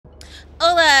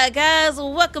Hola guys,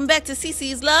 welcome back to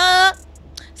Ceces Law.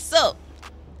 So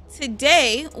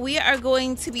today we are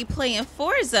going to be playing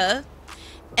Forza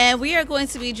and we are going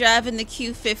to be driving the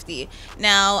Q50.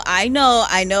 Now I know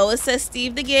it says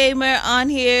Steve the Gamer on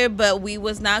here, but we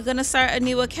was not gonna start a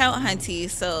new account, hunty,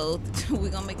 so we're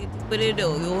gonna make it what it do.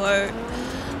 You heard?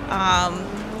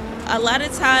 A lot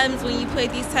of times when you play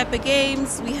these type of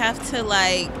games, we have to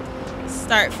like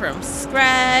start from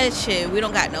scratch and we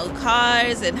don't got no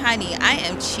cars, and honey, I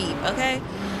am cheap, okay?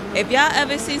 If y'all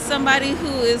ever see somebody who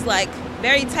is like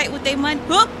very tight with their money,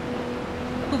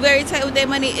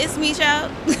 it's me, child.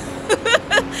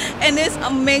 And it's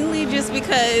break just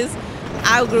because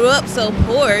I grew up so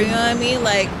poor, you know what I mean?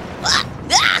 Like,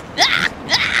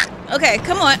 okay,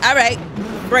 come on, all right,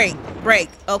 break,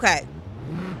 okay.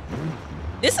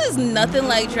 This is nothing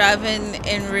like driving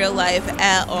in real life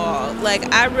at all.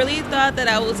 Like, I really thought that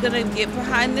I was gonna get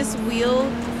behind this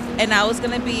wheel and I was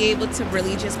gonna be able to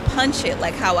really just punch it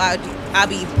like how I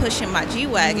be pushing my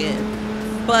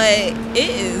G-Wagon. But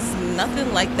it is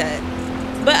nothing like that.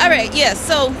 But all right, yeah,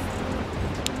 so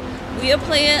we're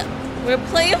playing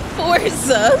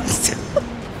Forza.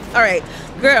 All right,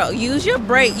 girl, use your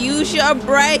brake.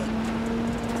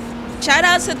 Shout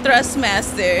out to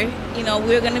Thrustmaster. You know,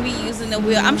 we're gonna be using the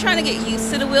wheel. I'm trying to get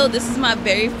used to the wheel. This is my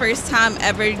very first time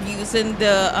ever using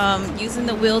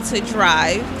the wheel to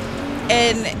drive,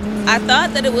 and I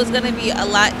thought that it was gonna be a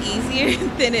lot easier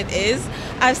than it is.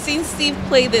 I've seen Steve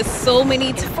play this so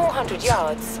many times. 400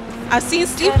 yards. I've seen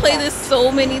Steve play this so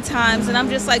many times, and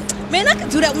I'm just like, man, I can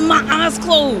do that with my eyes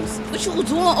closed. What you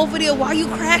doing over there while you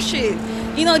crashing?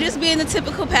 You know, just being the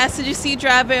typical passenger seat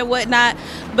driver and whatnot.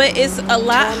 But it's a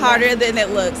lot harder than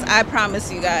it looks. I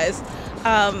promise you guys.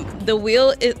 The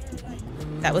wheel is...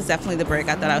 That was definitely the brake.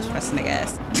 I thought I was pressing the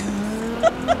gas.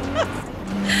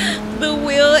 The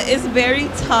wheel is very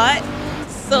taut,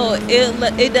 so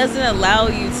it doesn't allow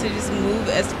you to just move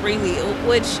as freely.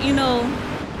 Which, you know,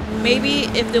 maybe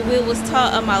if the wheel was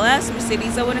taut on my last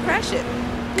Mercedes, I wouldn't crash it.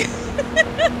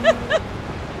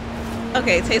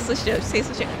 Okay, tasteless jokes.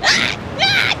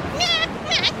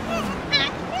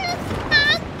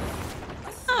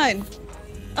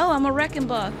 Oh, I'm a wrecking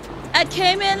ball. I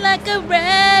came in like a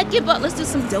wrecking ball. Let's do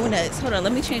some donuts. Hold on,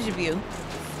 let me change the view.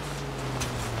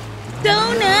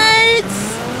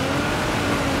 Donuts!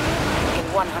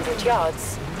 In 100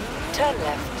 yards, turn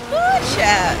left. Good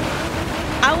job.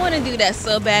 I want to do that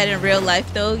so bad in real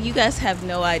life, though. You guys have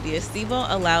no idea. Steve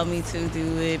won't allow me to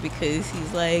do it because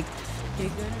he's like, you're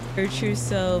gonna hurt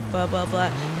yourself, blah, blah, blah.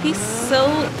 He's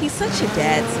such a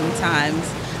dad sometimes.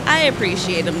 I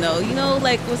appreciate him though. You know,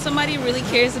 like when somebody really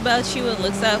cares about you and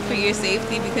looks out for your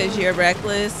safety because you're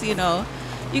reckless, you know,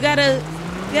 you gotta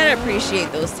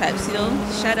appreciate those types, you know.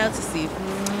 Shout out to Steve.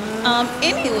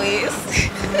 Anyways,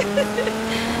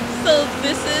 so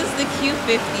this is the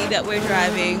Q50 that we're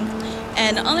driving.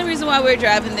 And the only reason why we're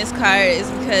driving this car is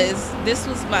because this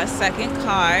was my second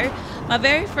car. My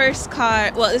very first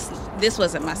car, well, this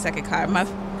wasn't my second car.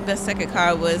 The second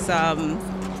car was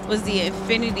the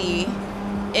INFINITI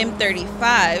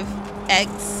M35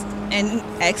 X, and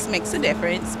X makes a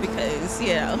difference because,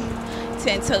 you know,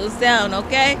 10 toes down,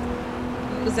 okay?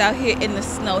 We was out here in the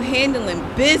snow handling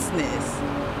business.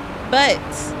 But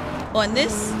on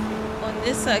this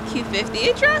Q50,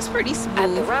 it drives pretty smooth.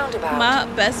 At the roundabout, my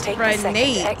best friend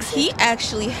Nate, exit. he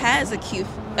actually has a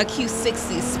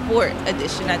Q60 Sport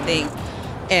Edition, I think.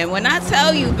 And when I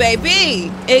tell you,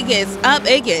 baby, it gets up,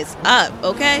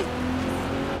 okay?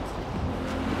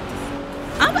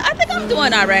 I think I'm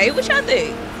doing all right. What y'all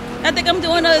think? I think I'm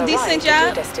doing a decent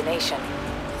job. Destination.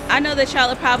 I know that y'all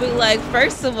are probably like,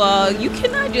 first of all, you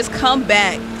cannot just come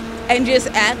back and just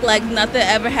act like nothing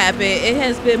ever happened. It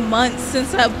has been months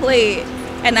since I played,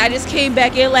 and I just came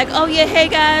back in like, oh yeah, hey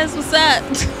guys, what's up?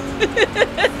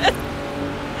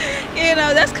 You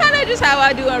know, that's kind of just how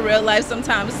I do in real life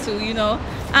sometimes too, you know.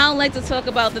 I don't like to talk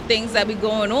about the things that be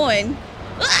going on.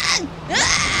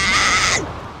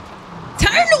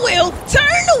 Turn the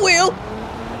wheel.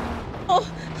 Oh,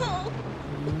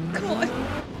 come on.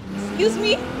 Excuse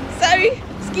me. Sorry.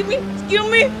 Excuse me.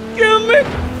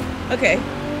 Okay.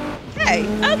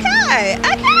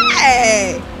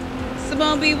 Okay.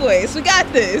 Simone B. Voice, we got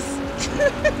this.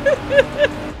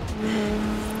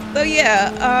 So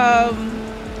yeah,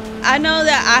 I know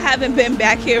that I haven't been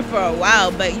back here for a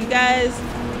while, but you guys,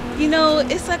 you know,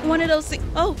 it's like one of those things.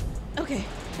 Oh, okay.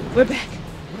 We're back.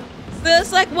 So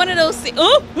it's like one of those things.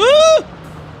 Oh!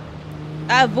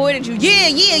 I avoided you. Yeah,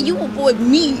 you avoid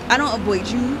me. I don't avoid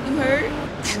you. You heard?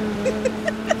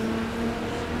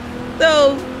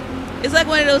 So it's like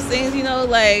one of those things, you know,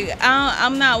 like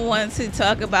I'm not one to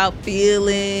talk about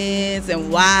feelings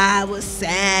and why I was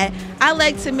sad. I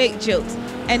like to make jokes.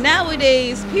 And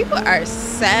nowadays, people are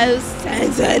so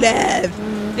sensitive.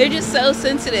 They're just so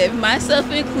sensitive, myself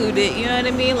included, you know what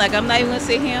I mean? Like, I'm not even gonna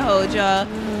sit here and hold y'all.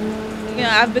 You know,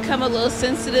 I've become a little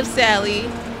sensitive Sally,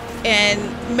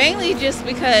 and mainly because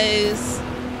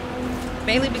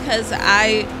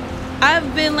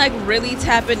I've been like really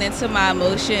tapping into my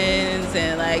emotions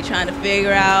and like trying to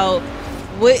figure out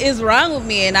what is wrong with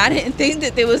me. And I didn't think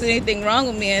that there was anything wrong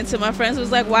with me until my friends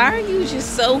was like, why are you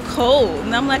just so cold?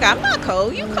 And I'm like, I'm not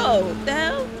cold, you cold. The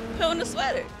hell? Put on a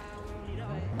sweater.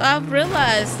 I've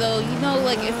realized though, you know,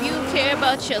 like if you care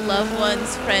about your loved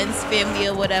ones, friends, family,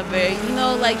 or whatever, you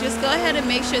know, like just go ahead and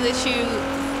make sure that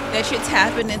you're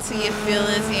tapping into your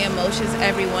feelings and emotions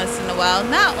every once in a while.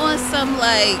 Not on some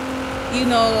like, you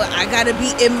know, I gotta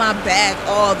be in my bag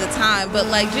all the time, but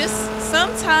like just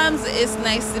sometimes it's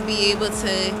nice to be able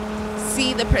to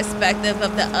see the perspective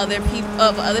of other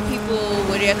people,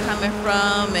 where they're coming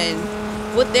from and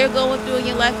what they're going through in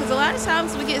your life. Because a lot of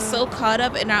times we get so caught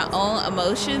up in our own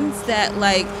emotions that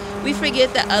like we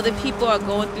forget that other people are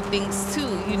going through things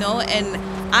too, you know. And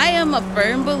I am a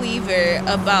firm believer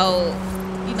about,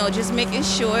 you know, just making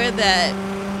sure that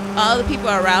all the people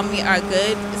around me are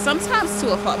good. Sometimes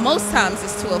to a fault, most times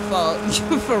it's to a fault.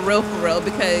 For real,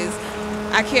 because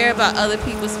I care about other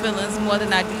people's feelings more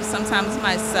than I do sometimes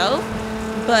myself.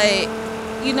 But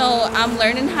you know, I'm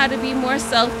learning how to be more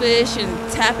selfish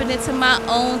and tapping into my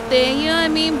own thing, you know what I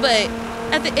mean? But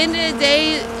at the end of the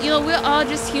day, you know, we're all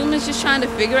just humans just trying to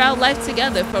figure out life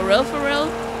together, for real.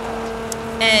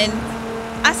 And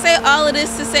I say all of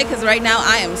this to say, because right now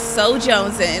I am so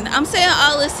jonesing. I'm saying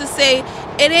all this to say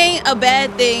it ain't a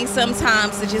bad thing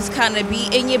sometimes to just kind of be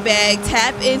in your bag,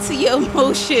 tap into your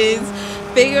emotions,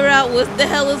 figure out what the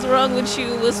hell is wrong with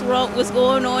you, what's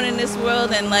going on in this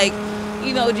world, and like,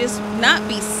 you know, just not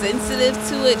be sensitive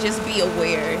to it, just be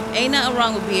aware. Ain't nothing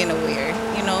wrong with being aware,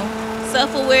 you know.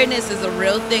 Self-awareness is a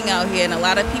real thing out here, and a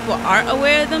lot of people aren't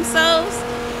aware of themselves.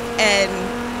 And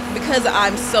because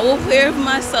I'm so aware of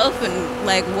myself and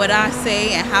like what I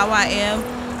say and how I am,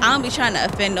 I don't be trying to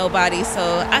offend nobody.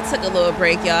 So I took a little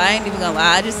break, y'all. I ain't even gonna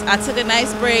lie. I took a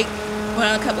nice break, went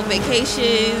on a couple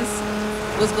vacations,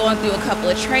 was going through a couple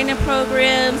of training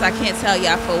programs. I can't tell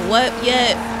y'all for what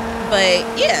yet. But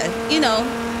yeah, you know,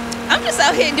 I'm just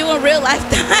out here doing real life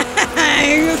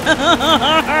things.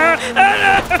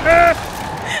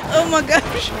 Oh my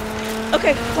gosh.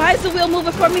 Okay, why is the wheel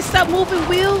moving for me? Stop moving,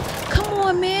 wheel. Come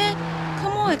on, man.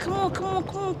 Come on.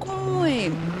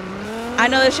 I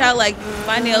know that y'all like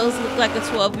my nails look like a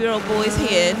 12-year-old boy's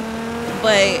head,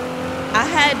 but I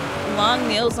had long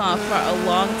nails on for a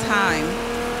long time.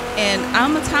 And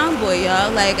I'm a tomboy,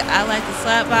 y'all. Like, I like to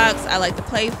slap box. I like to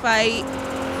play fight.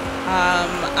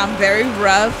 I'm very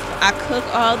rough. I cook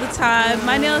all the time.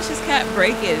 My nails just kept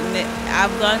breaking.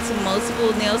 I've gone to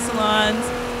multiple nail salons,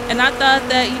 and I thought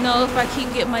that, you know, if I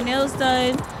keep getting my nails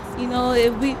done, you know,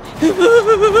 it'd be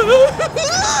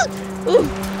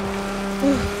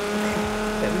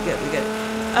Okay, we good.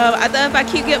 I thought if I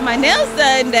keep getting my nails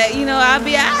done that, you know, I'll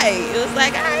be alright. It was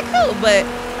like, alright, cool. But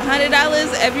 $100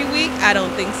 every week? I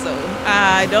don't think so.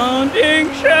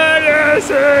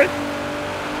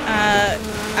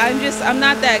 I'm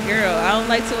not that girl. I don't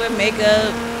like to wear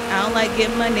makeup. I don't like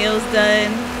getting my nails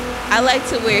done. I like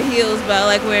to wear heels, but I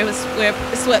like wear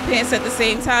sweatpants at the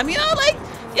same time. You know, like,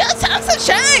 yeah, times have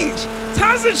changed.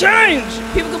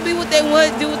 People can be what they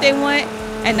want, do what they want,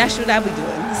 and that's what I be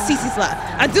doing. Ceces Law.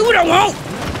 I do what I want.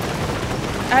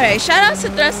 All right, shout out to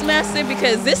Thrustmaster,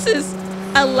 because this is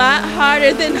a lot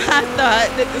harder than I thought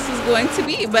that this was going to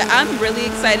be. But I'm really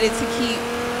excited to keep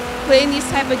playing these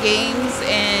type of games,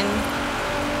 and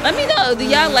let me know, do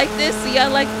y'all like this? Do y'all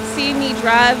like seeing me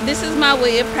drive? This is my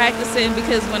way of practicing,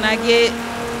 because when I get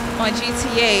on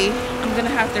GTA, I'm gonna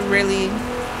have to really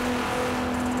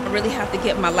have to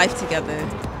get my life together.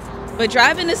 But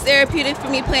driving is therapeutic for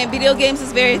me. Playing video games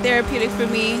is very therapeutic for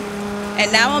me.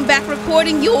 And now I'm back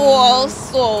recording you all,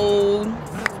 so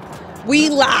we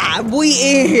live, we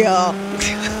in here.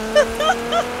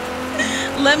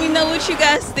 Let me know what you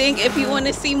guys think. If you want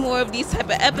to see more of these type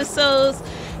of episodes,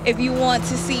 if you want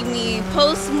to see me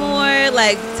post more,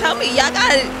 like, tell me. Y'all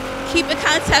gotta keep in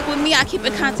contact with me. I keep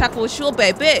in contact with you,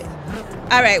 baby.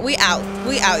 All right, we out,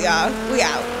 y'all. We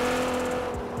out.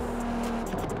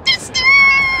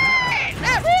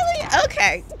 Not really?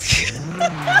 Okay.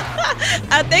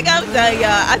 I think I'm done,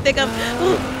 y'all. I think I'm.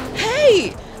 Ooh,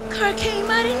 hey, car came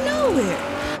out of nowhere.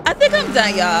 I think I'm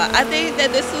done, y'all. I think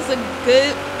that this was a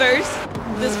good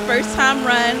first time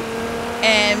run,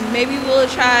 and maybe we'll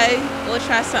try we'll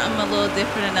try something a little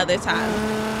different another time.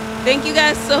 Thank you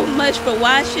guys so much for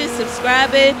watching,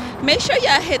 subscribing. Make sure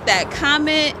y'all hit that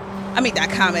comment.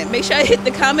 Make sure I hit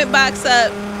the comment box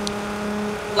up.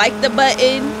 Like the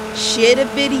button. Share the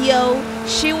video.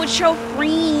 Share with your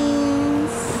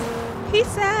friends.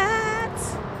 Peace out.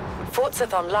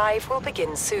 Forzathon Live will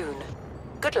begin soon.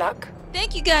 Good luck.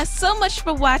 Thank you guys so much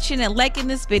for watching and liking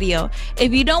this video.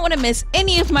 If you don't want to miss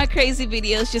any of my crazy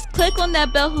videos, just click on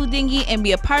that bell houdingy and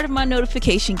be a part of my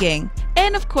notification gang.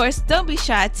 And of course, don't be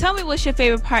shy. Tell me what's your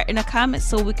favorite part in the comments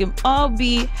so we can all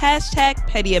be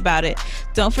 #petty about it.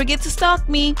 Don't forget to stalk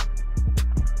me.